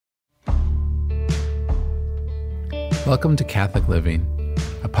Welcome to Catholic Living,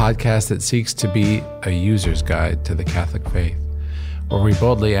 a podcast that seeks to be a user's guide to the Catholic faith, where we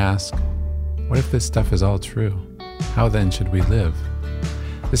boldly ask, what if this stuff is all true? How then should we live?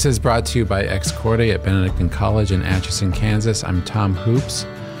 This is brought to you by Ex Corde at Benedictine College in Atchison, Kansas. I'm Tom Hoops.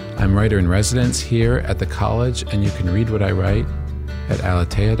 I'm writer-in-residence here at the college, and you can read what I write at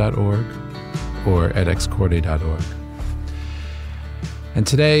aleteia.org or at excorde.org. And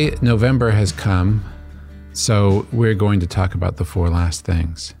today, November has come, so we're going to talk about the four last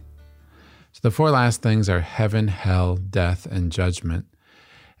things. So the four last things are heaven, hell, death, and judgment.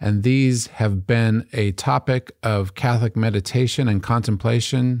 And these have been a topic of Catholic meditation and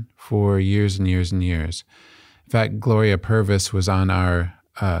contemplation for years and years and years. In fact, Gloria Purvis was on our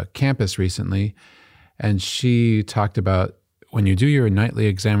campus recently, and she talked about when you do your nightly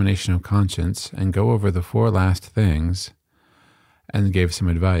examination of conscience and go over the four last things, and gave some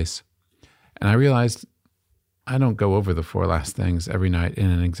advice. And I realized I don't go over the four last things every night in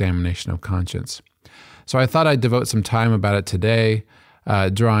an examination of conscience. So I thought I'd devote some time about it today,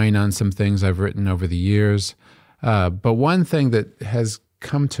 drawing on some things I've written over the years. But one thing that has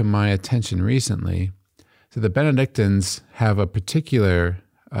come to my attention recently, so the Benedictines have a particular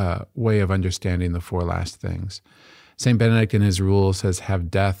way of understanding the four last things. St. Benedict in his rule says,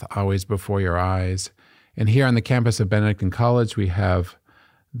 have death always before your eyes. And here on the campus of Benedictine College, we have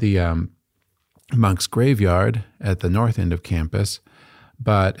the Monk's Graveyard at the north end of campus.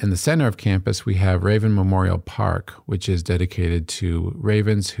 But in the center of campus, we have Raven Memorial Park, which is dedicated to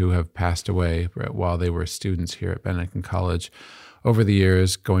ravens who have passed away while they were students here at Benedictine College over the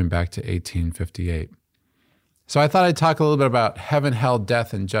years, going back to 1858. So I thought I'd talk a little bit about heaven, hell,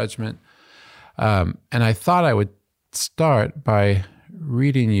 death, and judgment. And I thought I would start by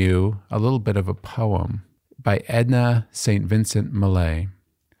reading you a little bit of a poem by Edna St. Vincent Millay.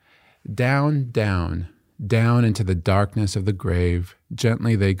 Down, down, down into the darkness of the grave,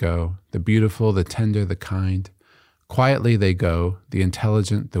 gently they go, the beautiful, the tender, the kind. Quietly they go, the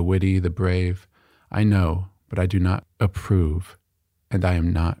intelligent, the witty, the brave. I know, but I do not approve, and I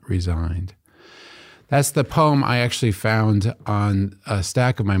am not resigned. That's the poem I actually found on a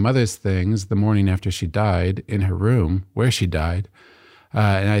stack of my mother's things the morning after she died in her room where she died.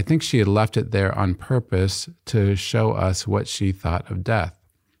 And I think she had left it there on purpose to show us what she thought of death.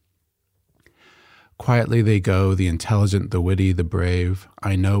 Quietly they go, the intelligent, the witty, the brave.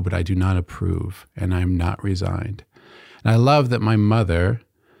 I know, but I do not approve, and I am not resigned. And I love that my mother,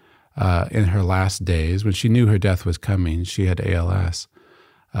 in her last days, when she knew her death was coming, she had ALS,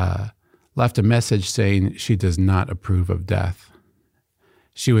 left a message saying she does not approve of death.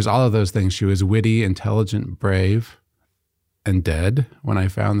 She was all of those things. She was witty, intelligent, brave, and dead when I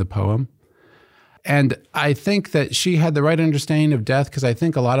found the poem. And I think that she had the right understanding of death because I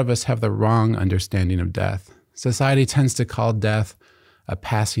think a lot of us have the wrong understanding of death. Society tends to call death a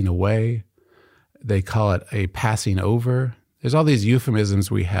passing away. They call it a passing over. There's all these euphemisms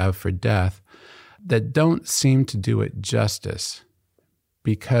we have for death that don't seem to do it justice,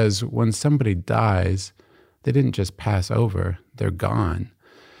 because when somebody dies, they didn't just pass over, they're gone.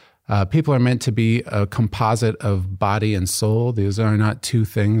 People are meant to be a composite of body and soul. These are not two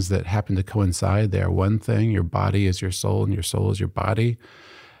things that happen to coincide. They are one thing. Your body is your soul, and your soul is your body.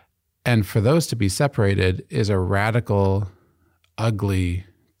 And for those to be separated is a radical, ugly,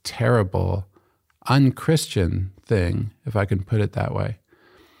 terrible, unchristian thing, if I can put it that way.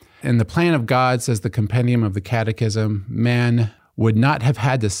 In the plan of God, says the compendium of the Catechism, man would not have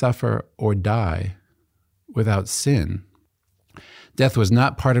had to suffer or die without sin. Death was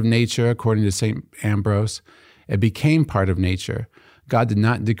not part of nature, according to St. Ambrose. It became part of nature. God did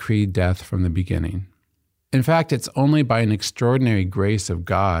not decree death from the beginning. In fact, it's only by an extraordinary grace of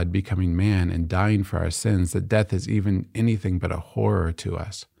God becoming man and dying for our sins that death is even anything but a horror to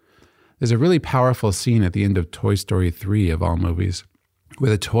us. There's a really powerful scene at the end of Toy Story 3 of all movies,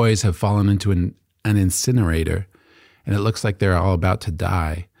 where the toys have fallen into an incinerator, and it looks like they're all about to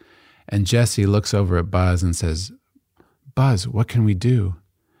die. And Jessie looks over at Buzz and says, Buzz, what can we do?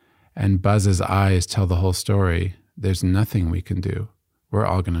 And Buzz's eyes tell the whole story. There's nothing we can do. We're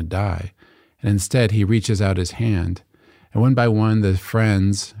all going to die. And instead, he reaches out his hand. And one by one, the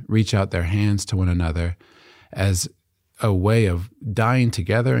friends reach out their hands to one another as a way of dying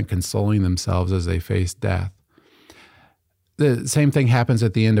together and consoling themselves as they face death. The same thing happens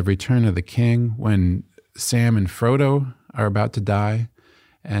at the end of Return of the King when Sam and Frodo are about to die.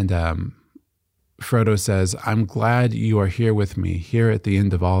 And Frodo says, I'm glad you are here with me, here at the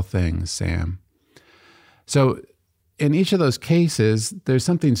end of all things, Sam. So in each of those cases, there's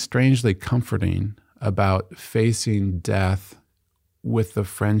something strangely comforting about facing death with the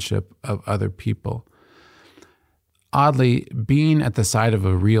friendship of other people. Oddly, being at the side of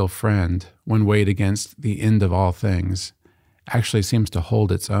a real friend when weighed against the end of all things actually seems to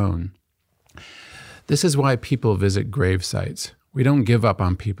hold its own. This is why people visit grave sites. We don't give up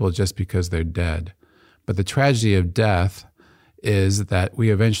on people just because they're dead. But the tragedy of death is that we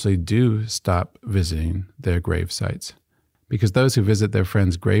eventually do stop visiting their grave sites, because those who visit their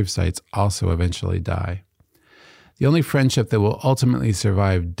friends' grave sites also eventually die. The only friendship that will ultimately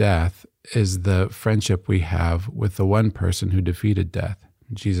survive death is the friendship we have with the one person who defeated death,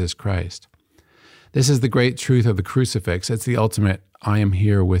 Jesus Christ. This is the great truth of the crucifix. It's the ultimate, I am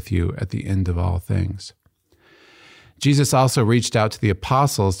here with you at the end of all things. Jesus also reached out to the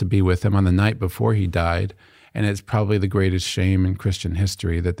apostles to be with him on the night before he died, and it's probably the greatest shame in Christian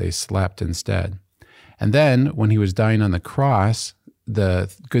history that they slept instead. And then, when he was dying on the cross,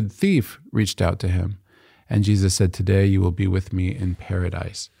 the good thief reached out to him, and Jesus said, "Today you will be with me in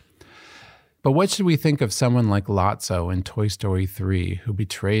paradise." But what should we think of someone like Lotso in Toy Story 3, who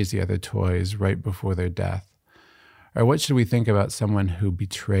betrays the other toys right before their death? Or what should we think about someone who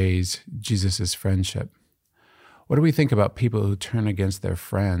betrays Jesus' friendship? What do we think about people who turn against their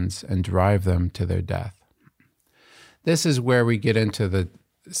friends and drive them to their death? This is where we get into the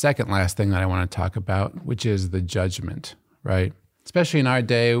second last thing that I want to talk about, which is the judgment, right? Especially in our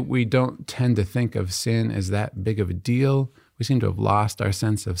day, we don't tend to think of sin as that big of a deal. We seem to have lost our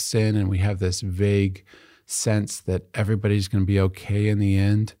sense of sin, and we have this vague sense that everybody's going to be okay in the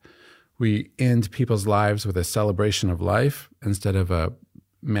end. We end people's lives with a celebration of life instead of a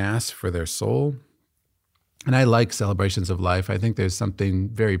mass for their soul. And I like celebrations of life. I think there's something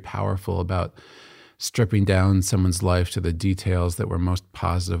very powerful about stripping down someone's life to the details that were most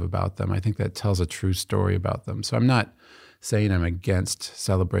positive about them. I think that tells a true story about them. So I'm not saying I'm against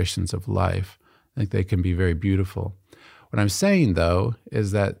celebrations of life. I think they can be very beautiful. What I'm saying, though,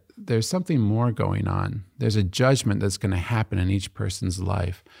 is that there's something more going on. There's a judgment that's going to happen in each person's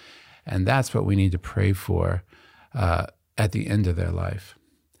life. And that's what we need to pray for at the end of their life.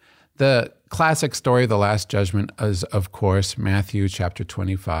 The classic story of the Last Judgment is, of course, Matthew chapter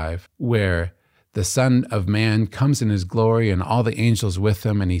 25, where the Son of Man comes in his glory and all the angels with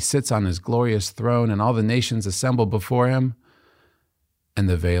him, and he sits on his glorious throne, and all the nations assemble before him, and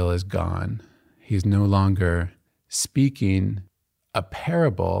the veil is gone. He's no longer speaking a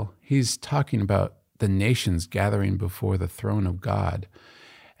parable. He's talking about the nations gathering before the throne of God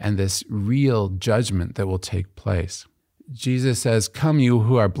and this real judgment that will take place. Jesus says, "Come, you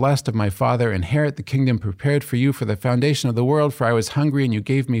who are blessed of my Father, inherit the kingdom prepared for you for the foundation of the world. For I was hungry, and you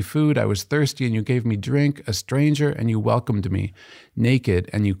gave me food. I was thirsty, and you gave me drink. A stranger, and you welcomed me. Naked,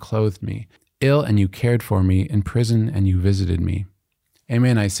 and you clothed me. Ill, and you cared for me. In prison, and you visited me.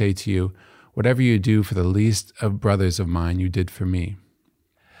 Amen, I say to you, whatever you do for the least of brothers of mine, you did for me."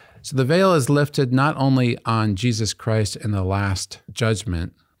 So the veil is lifted not only on Jesus Christ in the last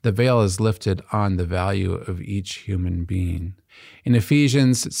judgment, the veil is lifted on the value of each human being. In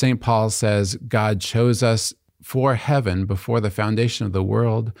Ephesians, St. Paul says, God chose us for heaven before the foundation of the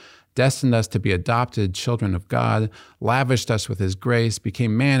world, destined us to be adopted children of God, lavished us with his grace,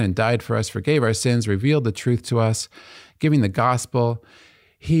 became man and died for us, forgave our sins, revealed the truth to us, giving the gospel.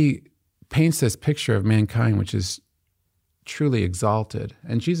 He paints this picture of mankind which is truly exalted.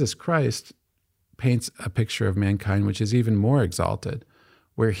 And Jesus Christ paints a picture of mankind which is even more exalted.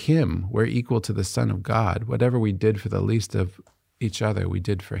 We're equal to the Son of God. Whatever we did for the least of each other, we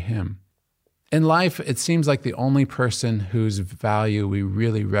did for him. In life, it seems like the only person whose value we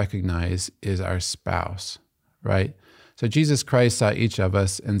really recognize is our spouse, right? So Jesus Christ saw each of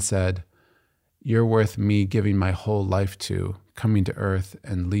us and said, "You're worth me giving my whole life to, coming to earth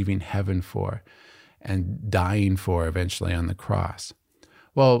and leaving heaven for, and dying for eventually on the cross."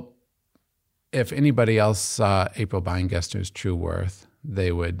 Well, if anybody else saw April Beingestner's true worth,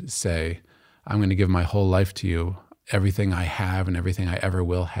 they would say, "I'm going to give my whole life to you, everything I have and everything I ever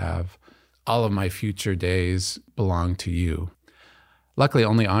will have. All of my future days belong to you." Luckily,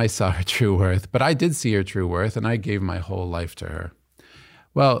 only I saw her true worth, but I did see her true worth, and I gave my whole life to her.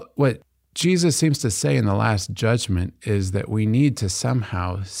 Well, what Jesus seems to say in the Last Judgment is that we need to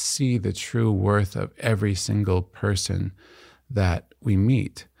somehow see the true worth of every single person that we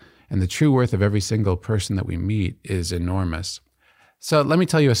meet. And the true worth of every single person that we meet is enormous. So let me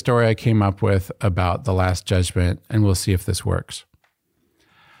tell you a story I came up with about the Last Judgment, and we'll see if this works.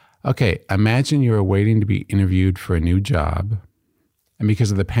 Okay, imagine you are waiting to be interviewed for a new job, and because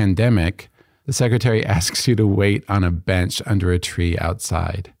of the pandemic, the secretary asks you to wait on a bench under a tree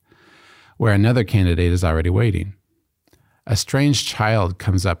outside, where another candidate is already waiting. A strange child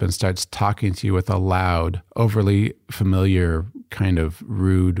comes up and starts talking to you with a loud, overly familiar, kind of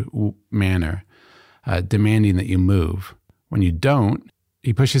rude manner demanding that you move. When you don't,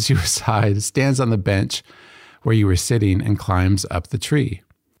 he pushes you aside, stands on the bench where you were sitting, and climbs up the tree.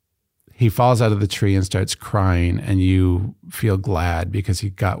 He falls out of the tree and starts crying, and you feel glad because he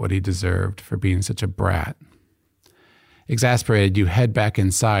got what he deserved for being such a brat. Exasperated, you head back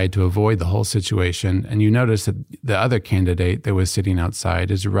inside to avoid the whole situation, and you notice that the other candidate that was sitting outside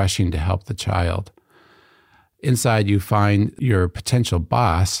is rushing to help the child. Inside, you find your potential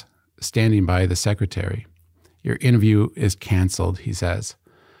boss standing by the secretary. Your interview is canceled, he says.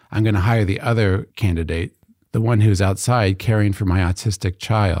 I'm going to hire the other candidate, the one who's outside caring for my autistic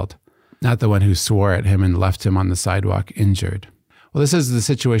child, not the one who swore at him and left him on the sidewalk injured. Well, this is the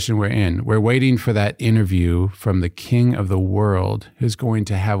situation we're in. We're waiting for that interview from the king of the world who's going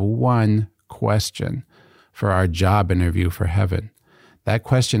to have one question for our job interview for heaven. That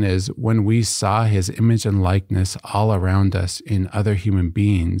question is, when we saw his image and likeness all around us in other human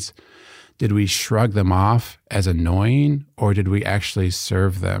beings, did we shrug them off as annoying, or did we actually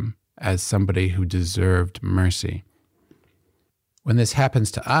serve them as somebody who deserved mercy? When this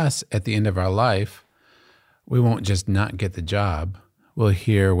happens to us at the end of our life, we won't just not get the job. We'll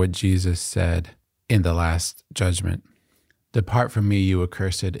hear what Jesus said in the last judgment. Depart from me, you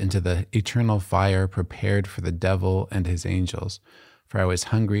accursed, into the eternal fire prepared for the devil and his angels. For I was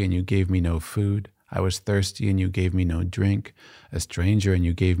hungry, and you gave me no food. I was thirsty, and you gave me no drink. A stranger, and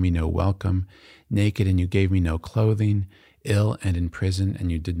you gave me no welcome. Naked, and you gave me no clothing. Ill and in prison,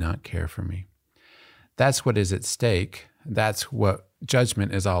 and you did not care for me. That's what is at stake. That's what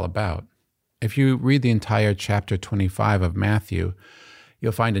judgment is all about. If you read the entire chapter 25 of Matthew,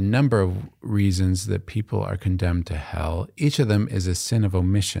 you'll find a number of reasons that people are condemned to hell. Each of them is a sin of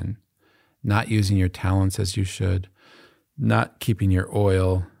omission: not using your talents as you should, not keeping your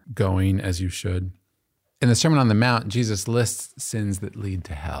oil going as you should. In the Sermon on the Mount, Jesus lists sins that lead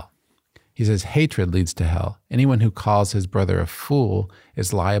to hell. He says hatred leads to hell. Anyone who calls his brother a fool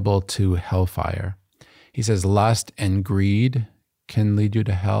is liable to hellfire. He says lust and greed can lead you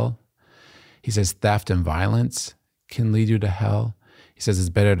to hell. He says theft and violence can lead you to hell. He says it's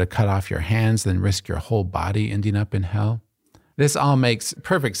better to cut off your hands than risk your whole body ending up in hell. This all makes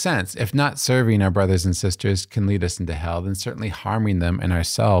perfect sense. If not serving our brothers and sisters can lead us into hell, then certainly harming them and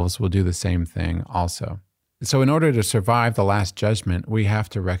ourselves will do the same thing also. So in order to survive the last judgment, we have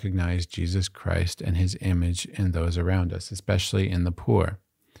to recognize Jesus Christ and his image in those around us, especially in the poor.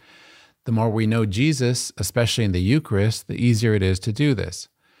 The more we know Jesus, especially in the Eucharist, the easier it is to do this.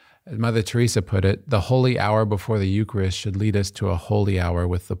 As Mother Teresa put it, the holy hour before the Eucharist should lead us to a holy hour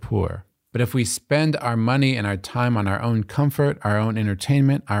with the poor. But if we spend our money and our time on our own comfort, our own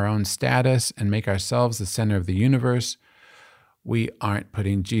entertainment, our own status, and make ourselves the center of the universe, we aren't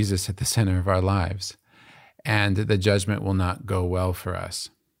putting Jesus at the center of our lives, and the judgment will not go well for us.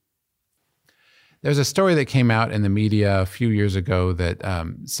 There's a story that came out in the media a few years ago that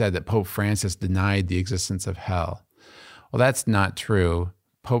said that Pope Francis denied the existence of hell. Well, that's not true.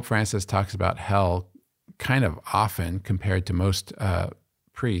 Pope Francis talks about hell kind of often compared to most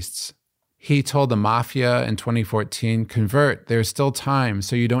priests. He told the mafia in 2014, "Convert, there's still time,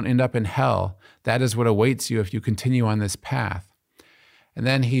 so you don't end up in hell. That is what awaits you if you continue on this path." And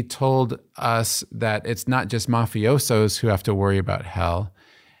then he told us that it's not just mafiosos who have to worry about hell.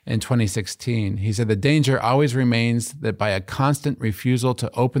 In 2016, he said, "The danger always remains that by a constant refusal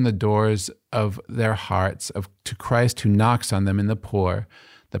to open the doors of their hearts to Christ who knocks on them in the poor,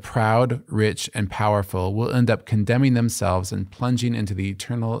 the proud, rich, and powerful will end up condemning themselves and plunging into the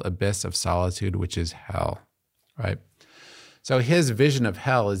eternal abyss of solitude, which is hell." Right? So his vision of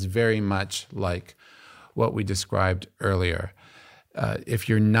hell is very much like what we described earlier. If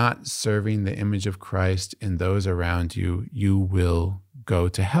you're not serving the image of Christ in those around you, you will go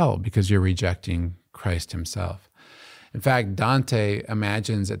to hell because you're rejecting Christ himself. In fact, Dante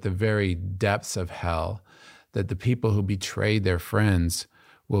imagines at the very depths of hell that the people who betrayed their friends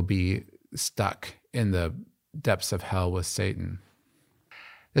will be stuck in the depths of hell with Satan.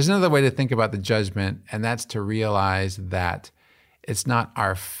 There's another way to think about the judgment, and that's to realize that it's not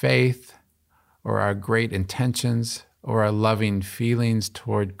our faith or our great intentions or our loving feelings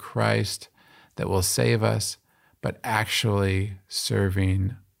toward Christ that will save us, but actually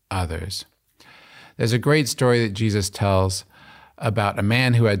serving others. There's a great story that Jesus tells about a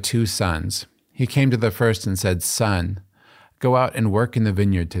man who had 2 sons. He came to the first and said, "Son, go out and work in the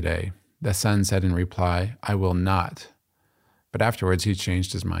vineyard today." The son said in reply, "I will not." But afterwards he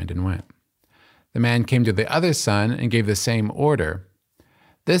changed his mind and went. The man came to the other son and gave the same order.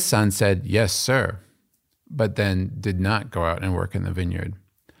 This son said, "Yes, sir," but then did not go out and work in the vineyard.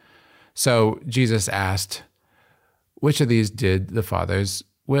 So Jesus asked, "Which of these did the father's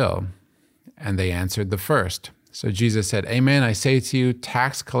will?" And they answered the first. So Jesus said, Amen, I say to you,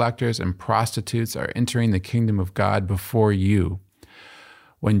 tax collectors and prostitutes are entering the kingdom of God before you.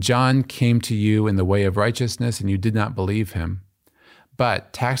 When John came to you in the way of righteousness and you did not believe him,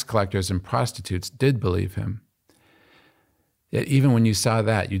 but tax collectors and prostitutes did believe him. Yet even when you saw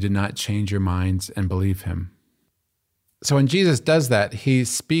that, you did not change your minds and believe him. So when Jesus does that, he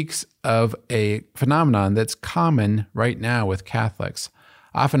speaks of a phenomenon that's common right now with Catholics.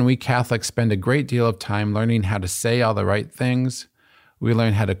 Often we Catholics spend a great deal of time learning how to say all the right things. We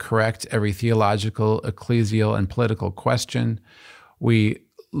learn how to correct every theological, ecclesial, and political question. We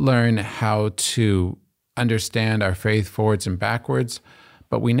learn how to understand our faith forwards and backwards,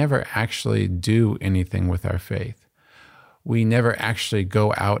 but we never actually do anything with our faith. We never actually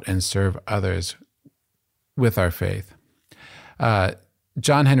go out and serve others with our faith.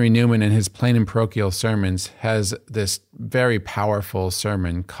 John Henry Newman, in his Plain and Parochial Sermons, has this very powerful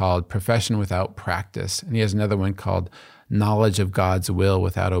sermon called Profession Without Practice. And he has another one called Knowledge of God's Will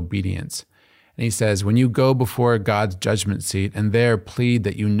Without Obedience. And he says, when you go before God's judgment seat and there plead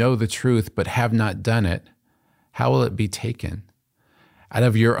that you know the truth but have not done it, how will it be taken? Out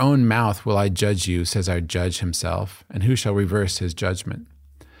of your own mouth will I judge you, says our judge himself, and who shall reverse his judgment?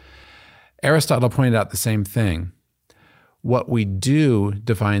 Aristotle pointed out the same thing. What we do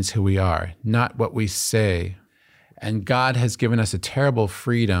defines who we are, not what we say. And God has given us a terrible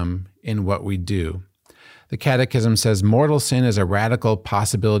freedom in what we do. The Catechism says, mortal sin is a radical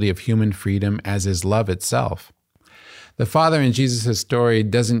possibility of human freedom, as is love itself. The Father in Jesus' story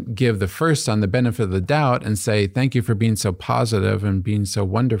doesn't give the first son the benefit of the doubt and say, thank you for being so positive and being so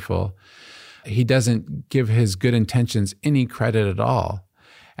wonderful. He doesn't give his good intentions any credit at all.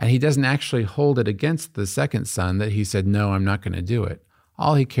 And he doesn't actually hold it against the second son that he said, no, I'm not going to do it.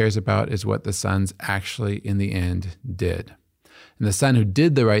 All he cares about is what the sons actually in the end did. And the son who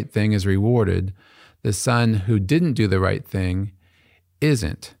did the right thing is rewarded. The son who didn't do the right thing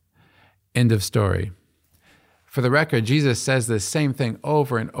isn't. End of story. For the record, Jesus says the same thing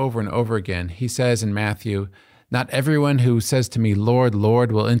over and over and over again. He says in Matthew, not everyone who says to me, Lord,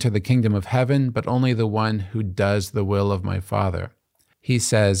 Lord, will enter the kingdom of heaven, but only the one who does the will of my Father. He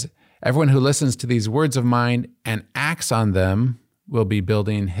says, everyone who listens to these words of mine and acts on them will be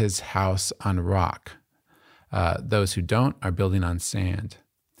building his house on rock. Those who don't are building on sand.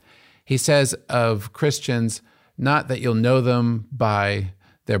 He says of Christians, not that you'll know them by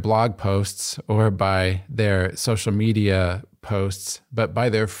their blog posts or by their social media posts, but by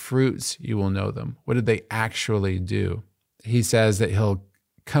their fruits you will know them. What did they actually do? He says that he'll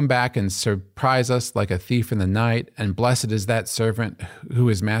come back and surprise us like a thief in the night, and blessed is that servant who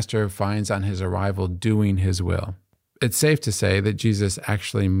his master finds on his arrival doing his will. It's safe to say that Jesus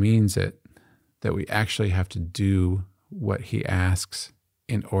actually means it, that we actually have to do what he asks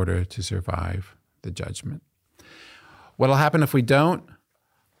in order to survive the judgment. What'll happen if we don't?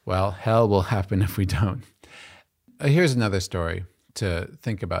 Well, hell will happen if we don't. Here's another story to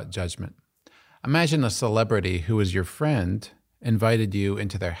think about judgment. Imagine a celebrity who was your friend invited you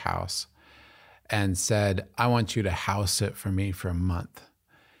into their house and said, I want you to house sit for me for a month.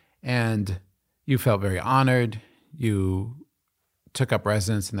 And you felt very honored. You took up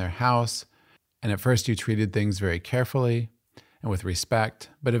residence in their house. And at first you treated things very carefully and with respect.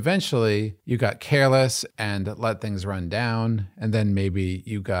 But eventually you got careless and let things run down. And then maybe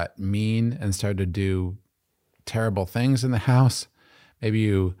you got mean and started to do terrible things in the house. Maybe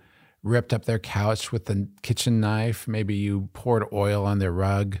you ripped up their couch with the kitchen knife. Maybe you poured oil on their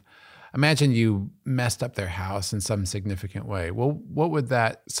rug. Imagine you messed up their house in some significant way. Well, what would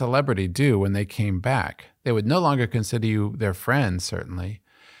that celebrity do when they came back? They would no longer consider you their friend, certainly,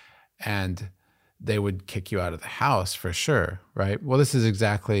 and they would kick you out of the house for sure, right? Well, this is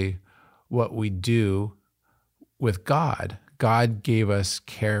exactly what we do with God. God gave us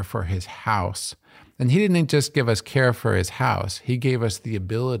care for his house. And he didn't just give us care for his house. He gave us the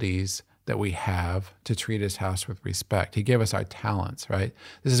abilities that we have to treat his house with respect. He gave us our talents, right?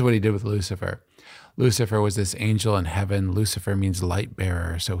 This is what he did with Lucifer. Lucifer was this angel in heaven. Lucifer means light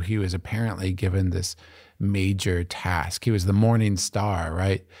bearer. So he was apparently given this major task. He was the morning star,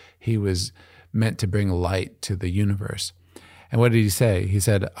 right? He was meant to bring light to the universe. And what did he say? He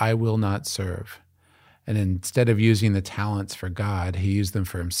said, I will not serve. And instead of using the talents for God, he used them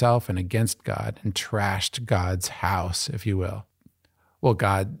for himself and against God and trashed God's house, if you will. Well,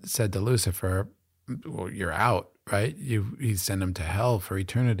 God said to Lucifer, well, you're out, right? He sent him to hell for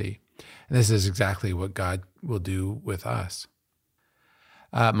eternity. And this is exactly what God will do with us.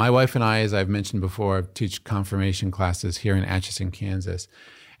 My wife and I, as I've mentioned before, teach confirmation classes here in Atchison, Kansas.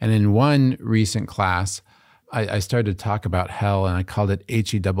 And in one recent class, I started to talk about hell, and I called it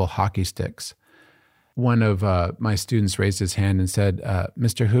HE double hockey sticks. One of my students raised his hand and said,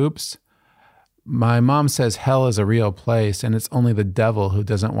 Mr. Hoops, my mom says hell is a real place, and it's only the devil who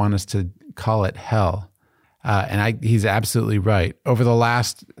doesn't want us to call it hell. He's absolutely right. Over the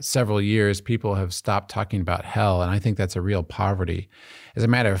last several years, people have stopped talking about hell, and I think that's a real poverty. As a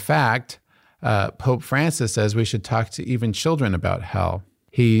matter of fact, Pope Francis says we should talk to even children about hell.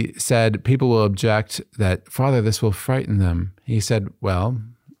 He said people will object that, Father, this will frighten them. He said, well,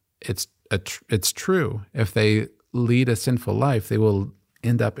 it's true. If they lead a sinful life, they will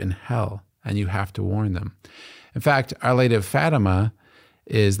end up in hell, and you have to warn them. In fact, Our Lady of Fatima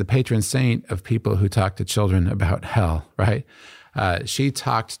is the patron saint of people who talk to children about hell, right? She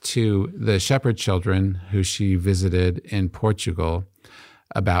talked to the shepherd children who she visited in Portugal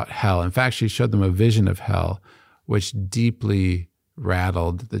about hell. In fact, she showed them a vision of hell, which deeply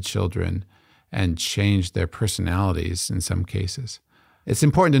rattled the children and changed their personalities in some cases. It's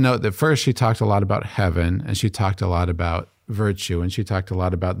important to note that first she talked a lot about heaven, and she talked a lot about virtue, and she talked a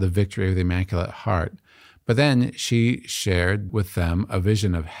lot about the victory of the Immaculate Heart. But then she shared with them a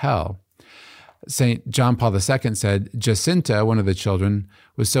vision of hell. St. John Paul II said, Jacinta, one of the children,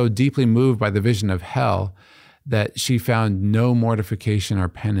 was so deeply moved by the vision of hell that she found no mortification or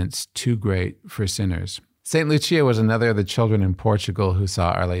penance too great for sinners. St. Lucia was another of the children in Portugal who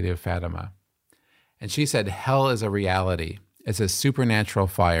saw Our Lady of Fatima. And she said, hell is a reality. It's a supernatural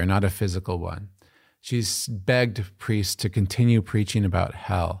fire, not a physical one. She's begged priests to continue preaching about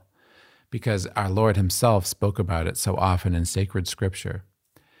hell because our Lord himself spoke about it so often in sacred scripture.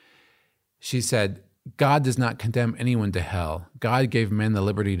 She said, God does not condemn anyone to hell. God gave men the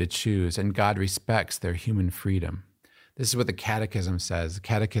liberty to choose, and God respects their human freedom. This is what the Catechism says. The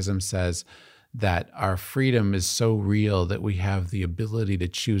Catechism says that our freedom is so real that we have the ability to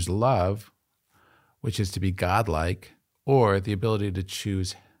choose love, which is to be godlike, or the ability to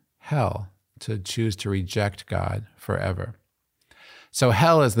choose hell, to choose to reject God forever. So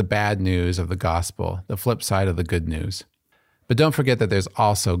hell is the bad news of the gospel, the flip side of the good news. But don't forget that there's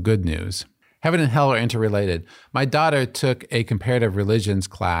also good news. Heaven and hell are interrelated. My daughter took a comparative religions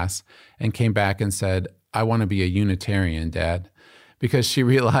class and came back and said, I want to be a Unitarian, Dad, because she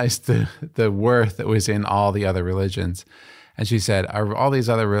realized the worth that was in all the other religions. And she said, are all these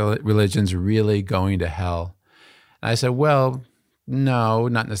other religions really going to hell? And I said, well, no,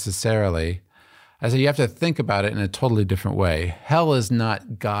 not necessarily. I said, you have to think about it in a totally different way. Hell is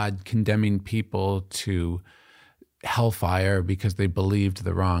not God condemning people to hellfire because they believed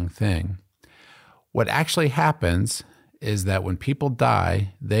the wrong thing. What actually happens is that when people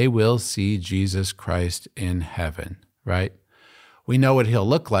die, they will see Jesus Christ in heaven, right? We know what he'll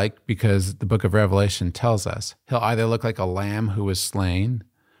look like because the book of Revelation tells us. He'll either look like a lamb who was slain,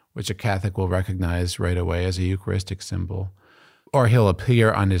 which a Catholic will recognize right away as a Eucharistic symbol, or he'll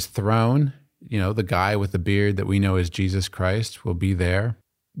appear on his throne. You know, the guy with the beard that we know as Jesus Christ will be there.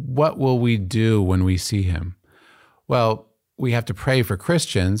 What will we do when we see him? Well, we have to pray for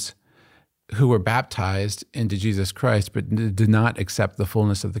Christians who were baptized into Jesus Christ but did not accept the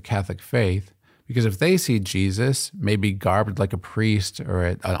fullness of the Catholic faith, because if they see Jesus, maybe garbed like a priest or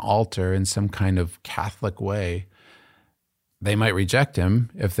at an altar in some kind of Catholic way, they might reject him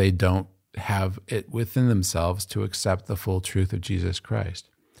if they don't have it within themselves to accept the full truth of Jesus Christ.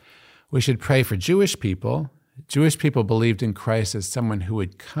 We should pray for Jewish people. Jewish people believed in Christ as someone who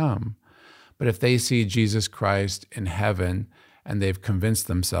would come, but if they see Jesus Christ in heaven and they've convinced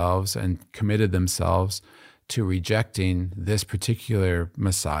themselves and committed themselves to rejecting this particular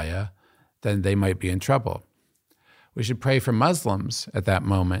Messiah, then they might be in trouble. We should pray for Muslims at that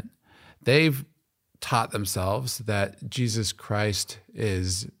moment. They've taught themselves that Jesus Christ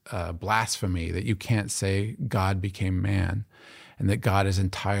is blasphemy, that you can't say God became man, and that God is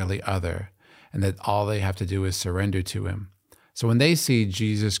entirely other, and that all they have to do is surrender to him. So when they see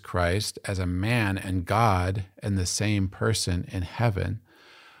Jesus Christ as a man and God and the same person in heaven,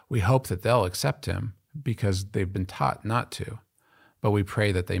 we hope that they'll accept him because they've been taught not to, but we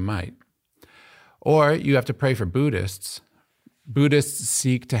pray that they might. Or you have to pray for Buddhists. Buddhists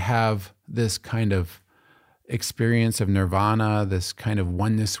seek to have this kind of experience of nirvana, this kind of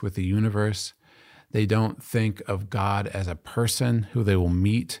oneness with the universe. They don't think of God as a person who they will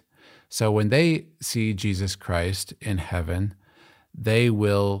meet. So when they see Jesus Christ in heaven, they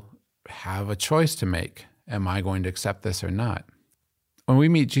will have a choice to make. Am I going to accept this or not? When we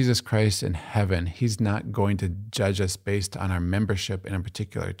meet Jesus Christ in heaven, he's not going to judge us based on our membership in a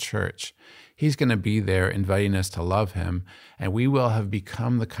particular church. He's going to be there inviting us to love him, and we will have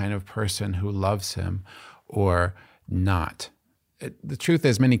become the kind of person who loves him or not. The truth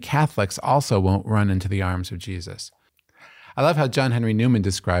is, many Catholics also won't run into the arms of Jesus. I love how John Henry Newman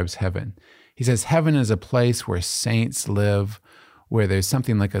describes heaven. He says, heaven is a place where saints live, where there's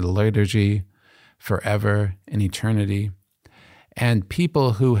something like a liturgy forever in eternity. And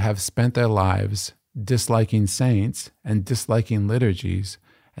people who have spent their lives disliking saints and disliking liturgies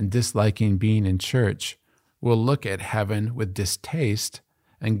and disliking being in church will look at heaven with distaste,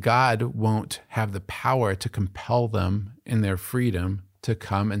 and God won't have the power to compel them in their freedom to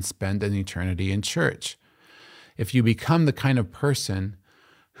come and spend an eternity in church. If you become the kind of person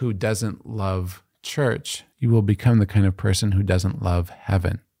who doesn't love church, you will become the kind of person who doesn't love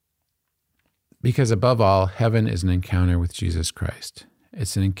heaven. Because above all, heaven is an encounter with Jesus Christ.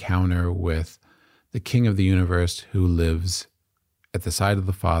 It's an encounter with the King of the universe who lives at the side of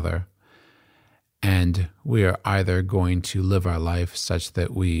the Father. And we are either going to live our life such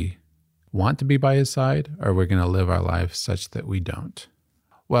that we want to be by his side, or we're going to live our life such that we don't.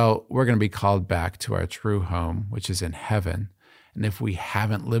 Well, we're going to be called back to our true home, which is in heaven. And if we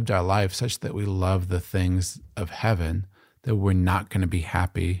haven't lived our life such that we love the things of heaven, then we're not going to be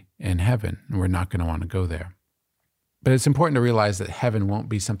happy in heaven, and we're not going to want to go there. But it's important to realize that heaven won't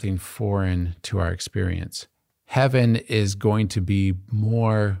be something foreign to our experience. Heaven is going to be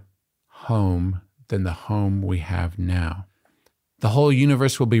more home than the home we have now. The whole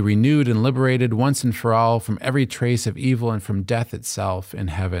universe will be renewed and liberated once and for all from every trace of evil and from death itself in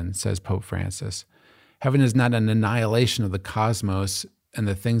heaven, says Pope Francis. Heaven is not an annihilation of the cosmos and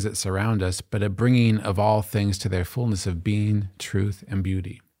the things that surround us, but a bringing of all things to their fullness of being, truth, and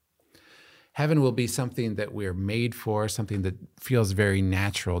beauty. Heaven will be something that we're made for, something that feels very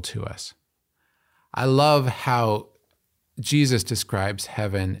natural to us. I love how Jesus describes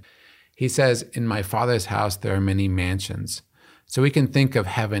heaven. He says, in my Father's house, there are many mansions. So we can think of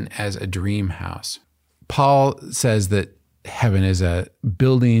heaven as a dream house. Paul says that heaven is a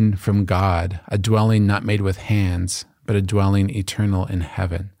building from God, a dwelling not made with hands, but a dwelling eternal in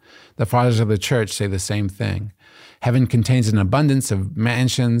heaven. The fathers of the church say the same thing. Heaven contains an abundance of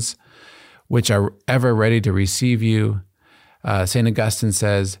mansions which are ever ready to receive you. St. Augustine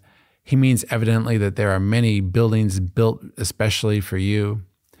says, he means evidently that there are many buildings built especially for you.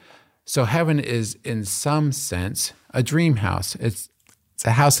 So heaven is, in some sense, a dream house. It's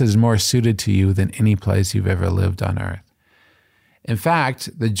a house that is more suited to you than any place you've ever lived on earth. In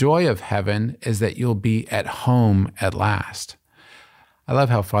fact, the joy of heaven is that you'll be at home at last. I love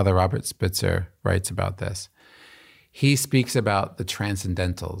how Father Robert Spitzer writes about this. He speaks about the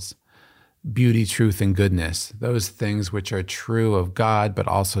transcendentals, beauty, truth, and goodness, those things which are true of God, but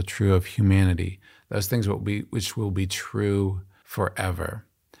also true of humanity, those things which will be true forever.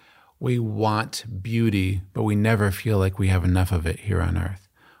 We want beauty, but we never feel like we have enough of it here on earth.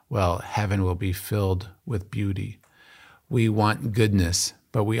 Well, heaven will be filled with beauty. We want goodness,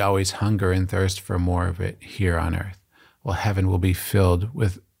 but we always hunger and thirst for more of it here on earth. Well, heaven will be filled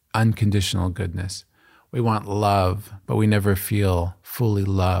with unconditional goodness. We want love, but we never feel fully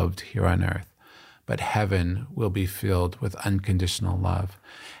loved here on earth. But heaven will be filled with unconditional love.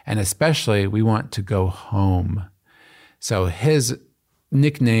 And especially, we want to go home. So his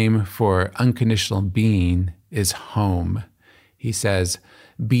nickname for unconditional being is home. He says,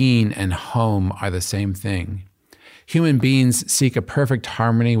 being and home are the same thing. Human beings seek a perfect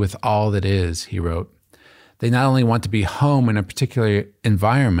harmony with all that is, he wrote. They not only want to be home in a particular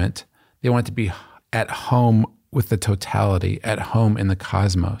environment, they want to be at home with the totality, at home in the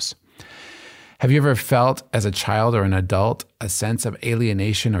cosmos. Have you ever felt as a child or an adult a sense of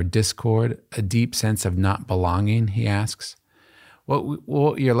alienation or discord, a deep sense of not belonging, he asks?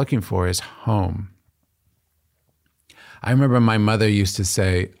 What you're looking for is home. I remember my mother used to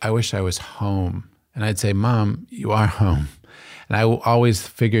say, I wish I was home. And I'd say, Mom, you are home. And I always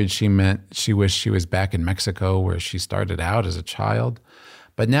figured she meant she wished she was back in Mexico where she started out as a child.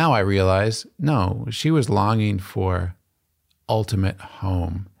 But now I realize, no, she was longing for ultimate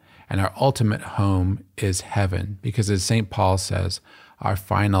home. And our ultimate home is heaven. Because as St. Paul says, our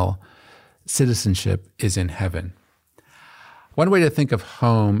final citizenship is in heaven. One way to think of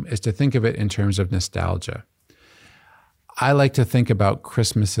home is to think of it in terms of nostalgia. I like to think about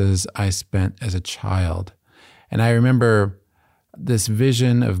Christmases I spent as a child. And I remember this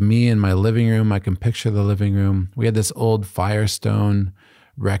vision of me in my living room. I can picture the living room. We had this old Firestone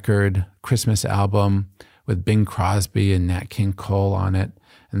record Christmas album with Bing Crosby and Nat King Cole on it.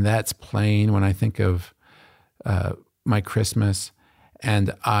 And that's playing when I think of my Christmas.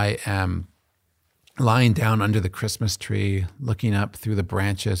 And I am lying down under the Christmas tree, looking up through the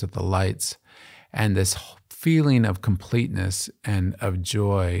branches at the lights, and this feeling of completeness and of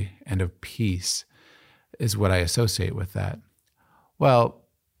joy and of peace is what I associate with that. Well,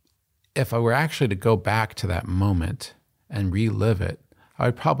 if I were actually to go back to that moment and relive it, I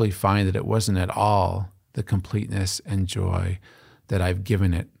would probably find that it wasn't at all the completeness and joy that I've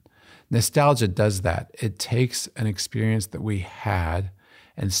given it. Nostalgia does that. It takes an experience that we had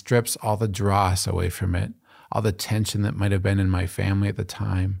and strips all the dross away from it, all the tension that might have been in my family at the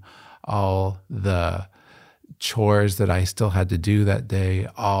time, all the chores that I still had to do that day,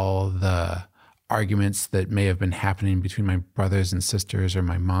 all the arguments that may have been happening between my brothers and sisters or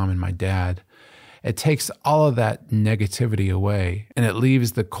my mom and my dad. It takes all of that negativity away, and it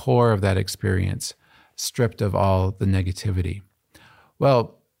leaves the core of that experience stripped of all the negativity.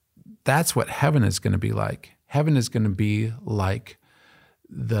 Well, that's what heaven is going to be like. Heaven is going to be like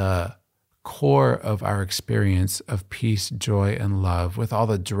the core of our experience of peace, joy, and love, with all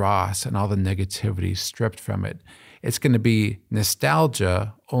the dross and all the negativity stripped from it. It's going to be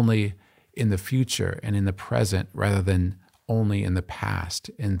nostalgia only in the future and in the present, rather than only in the past,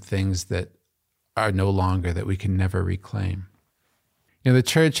 in things that are no longer, that we can never reclaim. You know, the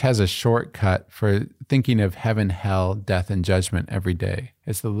church has a shortcut for thinking of heaven, hell, death, and judgment every day.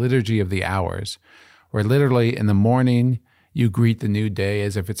 It's the liturgy of the hours, where literally in the morning, you greet the new day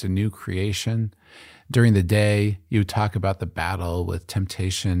as if it's a new creation. During the day, you talk about the battle with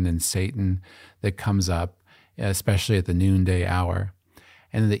temptation and Satan that comes up, especially at the noonday hour.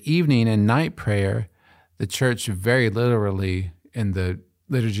 And in the evening and night prayer, the church very literally, in the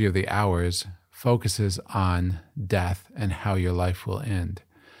liturgy of the hours, focuses on death and how your life will end.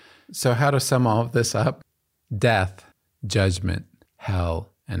 So how to sum all of this up? Death, judgment,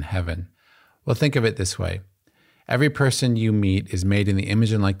 hell, and heaven. Well, think of it this way. Every person you meet is made in the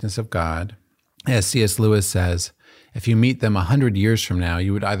image and likeness of God. As C.S. Lewis says, if you meet them 100 years from now,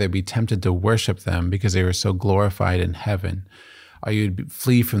 you would either be tempted to worship them because they were so glorified in heaven, or you'd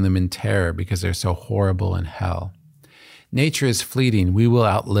flee from them in terror because they're so horrible in hell. Nature is fleeting. We will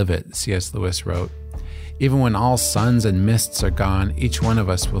outlive it, C.S. Lewis wrote. Even when all suns and mists are gone, each one of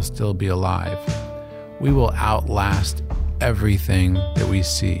us will still be alive. We will outlast everything that we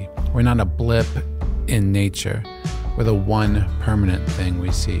see. We're not a blip in nature. We're the one permanent thing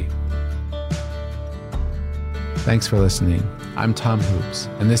we see. Thanks for listening. I'm Tom Hoops,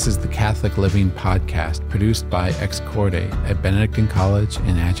 and this is the Catholic Living Podcast, produced by Ex Corde at Benedictine College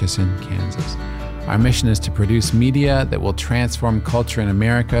in Atchison, Kansas. Our mission is to produce media that will transform culture in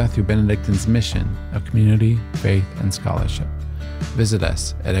America through Benedictine's mission of community, faith, and scholarship. Visit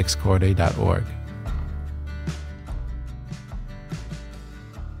us at excorde.org.